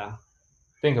 Yeah.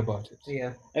 Think about it.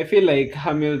 Yeah. I feel like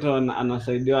Hamilton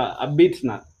anasaidiwa a bit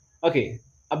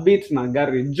na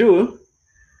gari juu.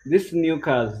 These new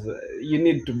cars, you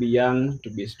need to be young to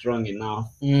be strong enough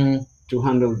to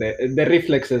handle the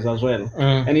reflexes as well.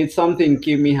 And it's something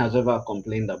Kimi has ever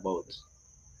complained about.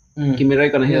 Kimi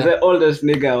Räikkönen, he's the oldest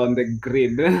nigga on the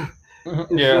grid.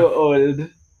 He's so old.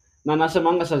 Na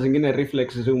nasemanga saa zingine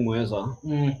reflex zimweza.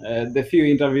 The few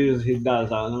interviews he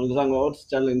does, anaulizanga what's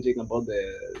challenging about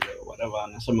the whatever,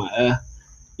 anasema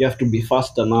you have to be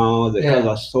faster now, the cars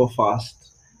are so fast.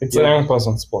 It's a young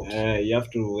person sport. You have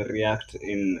to react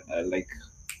in like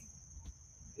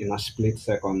in a split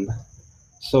second.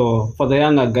 So for the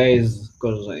younger guys,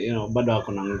 because bado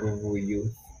wako na nguvu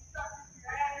youth,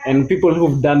 and people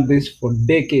who've done this for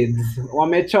decades,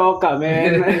 wamechoka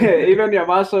man. Even your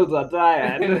muscles are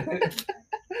tired.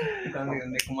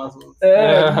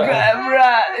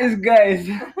 These guys.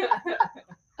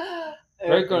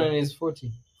 Raikkonen is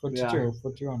 40, 42, Yeah.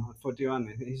 41.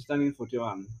 41. He's turning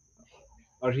 41.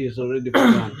 Or he's already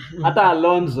 41. Hata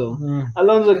Alonso.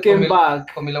 Alonso came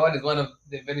back. Formula 1 is one of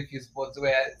the very few sports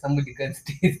where somebody can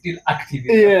stay still active.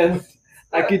 Yes.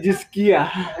 Akijisikia.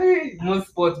 Most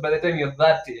sports, by the time you're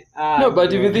 30. No,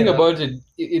 but if you think about it,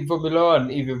 in Formula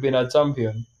 1, if you've been a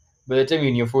champion, by the time you're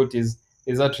in your 40s,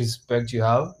 is that respect you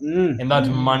have, and that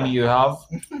money you have,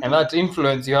 and that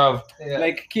influence you have. Yeah.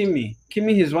 Like Kimi.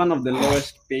 Kimi is one of the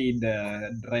lowest paid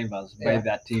drivers by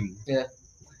that team. Yeah.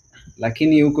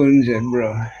 Lakini huko nje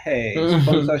bro, hey,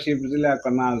 sponsorship zile ako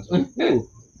nazo.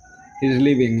 He's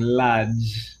living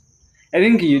large. I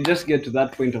think you just get to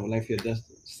that point of life, you're just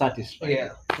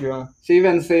satisfied. Yeah. She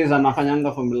even says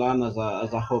anafanyanga Formula 1 as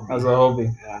a hobby. As a hobby.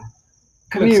 Yeah.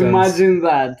 Can you imagine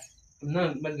that?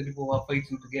 No, but the people who are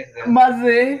fighting together.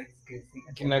 Maze.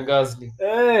 Kina Gasly.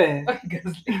 Hey.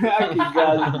 Gasly.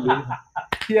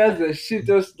 He has the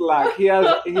shittest luck. He has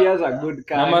a good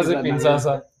car. Mazepin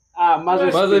sasa.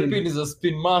 Mazepin is a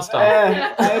spin master.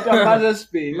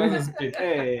 Mazepin. Mazepin.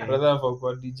 Hey. Brother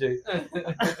for DJ.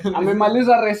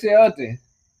 Amemaliza race yote.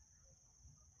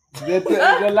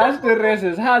 The last two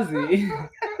races has he?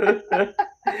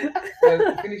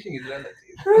 Finishing is relative.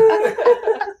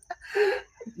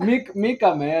 Mick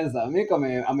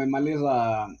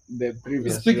amemaliza the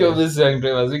previous. Speaking of these young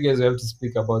drivers, you guys have to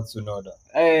speak about Tsunoda.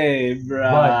 Hey,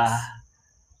 bruh.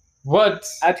 What?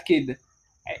 That kid,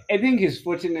 I think he's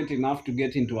fortunate enough to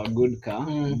get into a good car,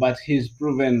 but he's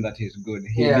proven that he's good.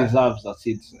 He deserves a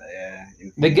seat.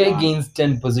 The guy gains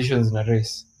 10 positions in a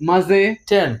race. Maze?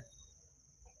 10.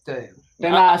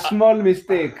 Then a small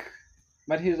mistake,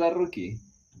 but he's a rookie.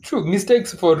 True,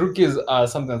 mistakes for rookies are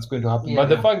something that's going to happen. But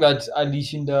the fact that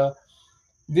alishinda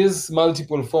these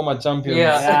multiple former champions.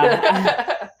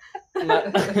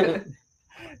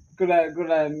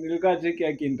 Kuna nilikuwa cheki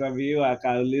akiinterview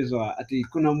akaulizwa ati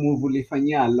kuna move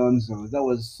ulifanyia Alonso that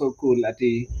was so cool,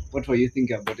 ati what were you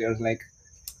thinking about it? I was like,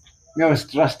 I was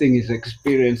trusting his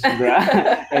experience, bro.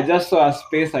 I just saw a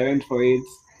space, I went for it.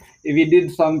 If he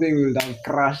did something, we would have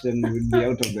crashed and we'd be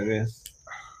out of the race.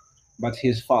 But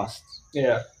he's fast.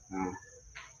 Yeah. And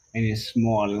he's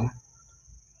small.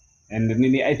 And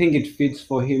I think it fits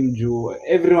for him.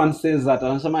 Everyone says that.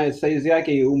 Anasema size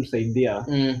yake umsaidia.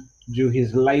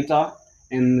 He's lighter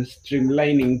and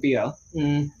streamlining pia.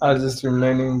 As a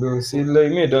streamlining though. See,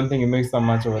 like me, I don't think it makes that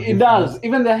much of a difference. It does.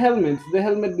 Even the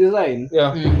helmet design.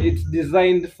 Yeah. It's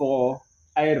designed for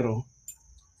aero.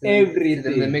 Everything.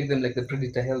 Then they make them like the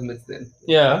Predator helmets then.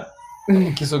 Yeah.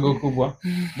 Kisogo kubwa.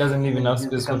 Doesn't even have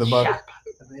space for the back.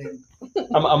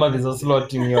 Ama there's a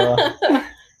slot in your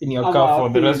car for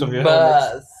the rest of your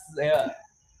helmet. Yeah.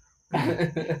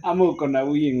 Ama uko na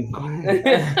wing.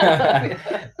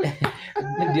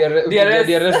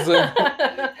 DRS zone.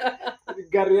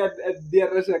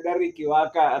 DRS ya gari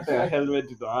ikiwaka hata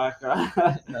helmet itawaka.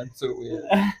 That's so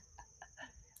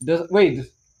weird.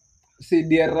 Wait. See,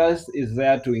 DRS is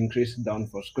there to increase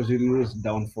downforce because you lose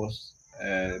downforce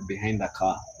behind the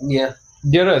car. Yeah.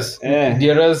 DRS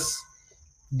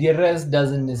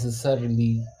doesn't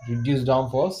necessarily reduce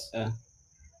downforce.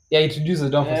 Yeah, it reduces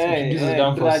downforce. It reduces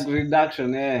downforce. Drag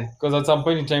reduction, Because at some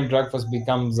point in time, drag force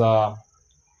becomes a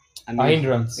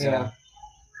hindrance. Yeah.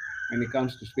 When it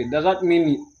comes to speed, does that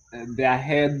mean their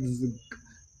heads?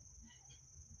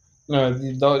 No,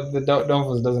 the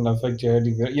downforce doesn't affect your head.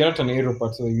 You're not an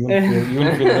aeroport, so you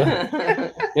won't feel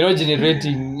that. You're not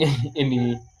generating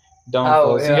any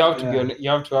downforce. You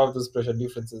have to have those pressure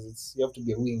differences. You have to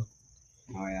be a wing.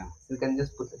 Oh yeah. So you can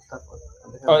just put the stuff on.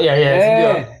 Oh yeah.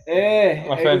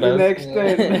 The next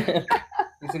time.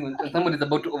 When someone is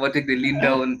about to overtake, they lean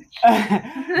down.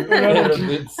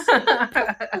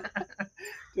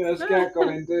 Tunasikia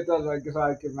commentators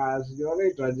wakisema kimazi,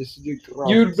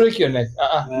 you would break your neck.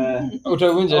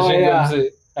 Utavunja shingo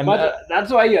mzee. But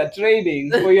that's why you're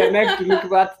training, for your neck to look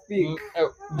that thick.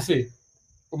 See,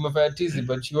 umefanya tizi,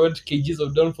 but you want kgs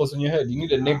of downforce on your head. You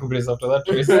need a neck brace after that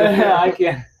race. I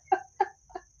can.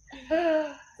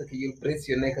 Okay, you'll brace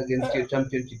your neck against your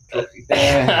championship trophy.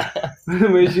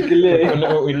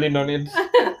 We lean on it.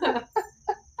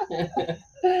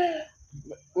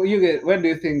 Where do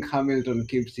you think Hamilton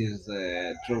keeps his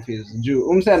trophies?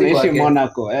 Umse anaishi kwake.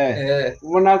 Monaco. Eh.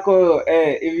 Monaco,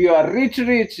 if you are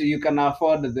rich, you can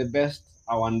afford the best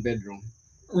one bedroom.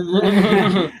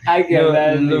 I get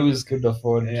that. Lewis could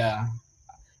afford. Yeah.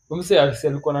 Umse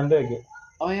alikuwa na ndege.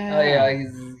 Oh yeah. Oh yeah,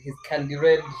 his candy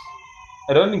red.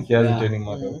 I don't think he has Yeah. it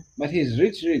anymore though. But he's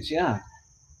rich, yeah.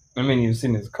 I mean, you've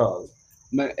seen his cars.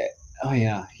 But oh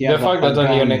yeah, he The has fact a that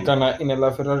Pagani. alionekana in a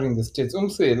LaFerrari in the States,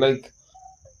 like,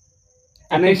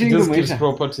 I And think he I just think keeps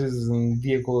properties and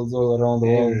vehicles all around the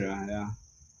world. Yeah.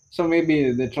 So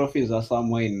maybe the trophies are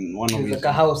somewhere in one of There's his. like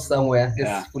a house somewhere just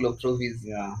Yeah. full of trophies.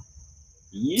 Yeah.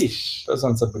 Yeesh. That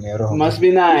sounds up in your own. Must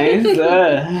be nice.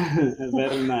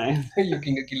 Very nice.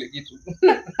 Yukinga kile kitu.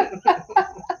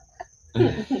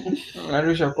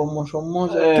 Narusha kwa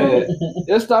moja tu.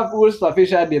 Just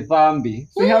kusafisha dhambi.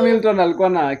 Si Hamilton alikuwa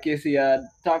na kesi ya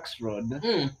tax fraud.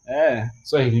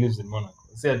 So he lives in Monaco.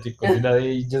 See, I consider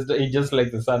he just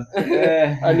like the sun.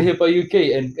 Eh. And here for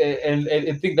UK, and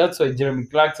I think that's why Jeremy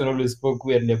Clarkson always spoke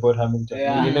weirdly about Hamilton.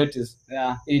 Yeah. You notice?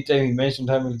 Yeah. Each time he mentioned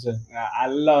Hamilton, A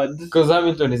lot. because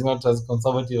Hamilton is not as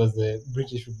conservative as the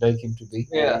British would like him to be.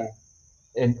 Yeah.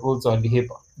 And also on the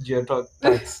HIPAA,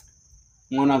 geotax.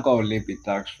 Monaco will live with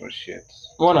tax for shit.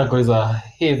 Monaco is a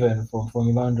haven for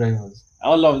Formula 1 drivers.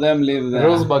 All of them live there.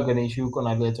 Rosberg anaishi huko na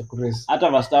aliacha kurace. Hata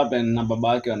Verstappen na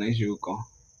baba yake wanaishi huko.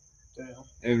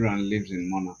 Everyone lives in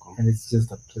Monaco. And it's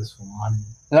just a place for money.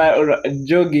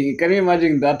 Jogging. Can you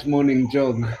imagine that morning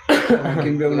jog?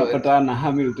 Kimbia unapatana na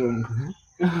Hamilton.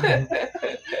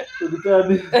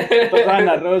 Unapatana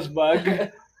na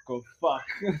Rosberg. Go fuck.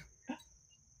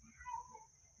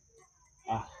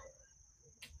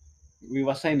 We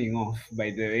were signing off,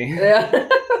 by the way.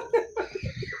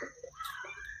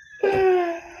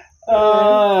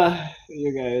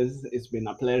 You guys, it's been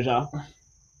a pleasure.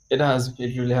 It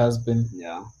really has been.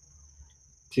 Yeah.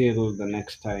 Till the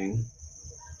next time.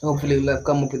 Hopefully we'll have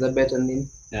come up with a better name.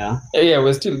 Yeah. Yeah,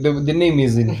 we're still the name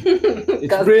is in.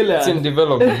 It's brilliant. It's in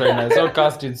development right now. It's not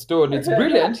cast in stone. It's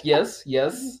brilliant. Yes.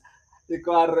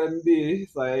 Iko R&D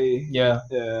sahi. Yeah.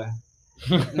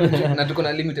 Na tuko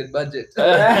na limited budget.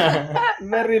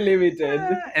 Very limited.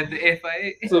 At the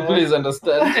FIA. So please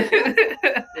understand.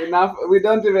 Enough. We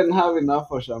don't even have enough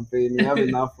for champagne. We have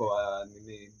enough for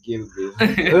Gilbis.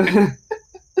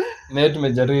 Na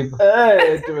tumejaribu.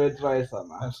 Tumetry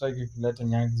sana. Hataki kuleta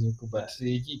nyangi huku, but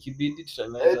ikibidi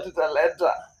tutaleta.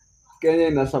 Tutaleta. Kenya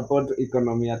ina support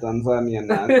economy ya Tanzania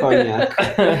na cognac.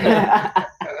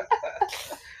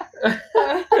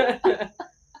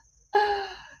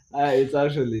 It's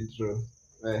actually true.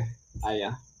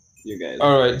 Yeah, you guys.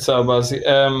 All right, so Abasi,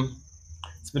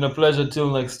 it's been a pleasure. Till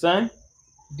next time.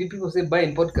 Do people say bye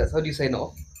in podcast? How do you sign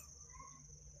off?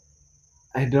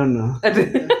 I don't know.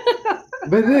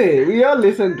 But hey, we all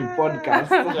listen to podcasts.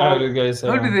 How do you guys?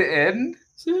 How do they end?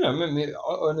 So yeah, maybe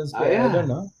honestly, Yeah. I don't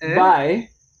know. Bye.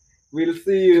 We'll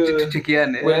see you.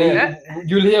 Tuchekiane. Well,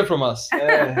 you'll hear from us.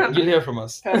 uh, You'll hear from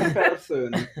us.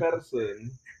 person.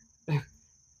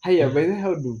 Hiya, by the way,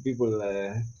 how do people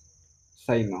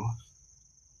sign off?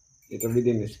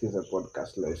 Itabidi nisikize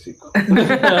podcast leo siku.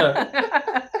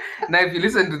 Now if you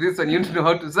listen to this one, you don't know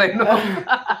how to sign off.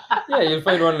 Yeah, you'll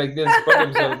find one like this. Got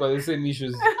himself got the same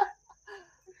issues.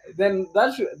 Then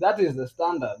that is the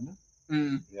standard.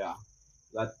 Yeah,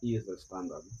 that is the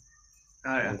standard.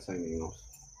 Alright. I'm signing off.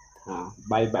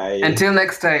 Bye. Until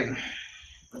next time.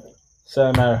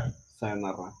 Sayonara.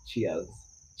 Sayonara. Cheers.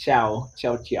 Ciao.